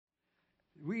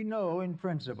We know in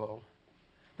principle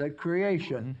that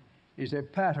creation is a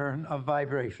pattern of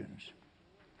vibrations,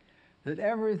 that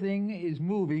everything is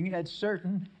moving at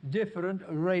certain different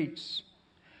rates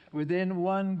within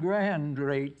one grand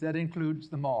rate that includes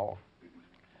them all.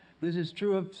 This is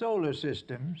true of solar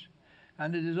systems,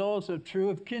 and it is also true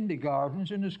of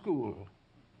kindergartens in a school.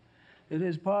 It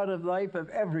is part of life of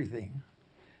everything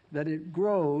that it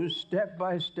grows step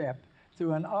by step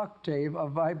through an octave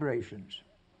of vibrations.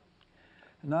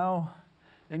 Now,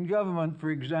 in government,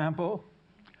 for example,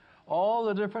 all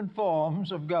the different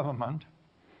forms of government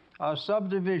are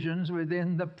subdivisions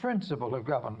within the principle of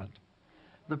government.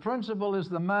 The principle is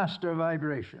the master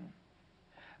vibration.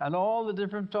 And all the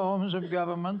different forms of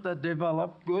government that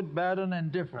develop, good, bad, and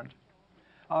indifferent,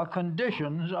 are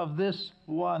conditions of this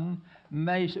one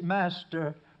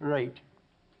master rate.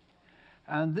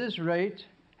 And this rate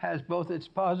has both its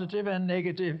positive and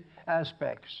negative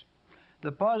aspects.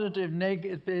 The positive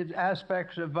negative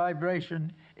aspects of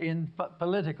vibration in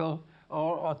political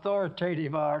or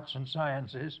authoritative arts and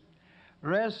sciences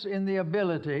rests in the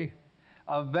ability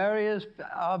of various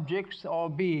objects or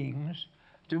beings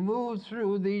to move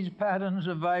through these patterns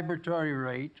of vibratory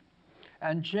rate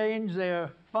and change their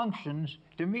functions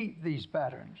to meet these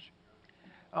patterns.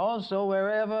 Also,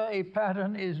 wherever a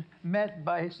pattern is met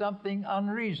by something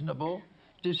unreasonable,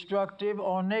 destructive,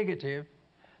 or negative,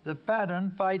 the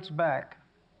pattern fights back.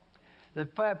 The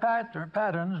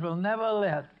patterns will never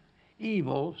let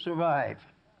evil survive.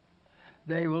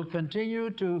 They will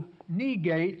continue to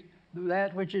negate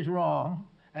that which is wrong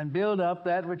and build up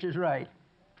that which is right.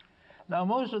 Now,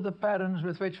 most of the patterns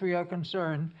with which we are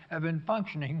concerned have been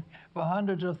functioning for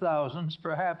hundreds of thousands,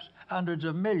 perhaps hundreds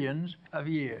of millions of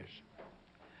years.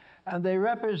 And they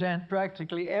represent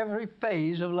practically every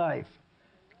phase of life.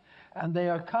 And they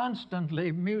are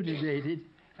constantly mutated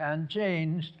and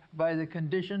changed by the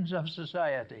conditions of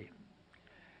society.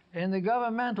 In the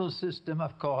governmental system,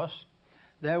 of course,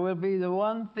 there will be the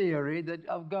one theory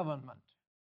of government.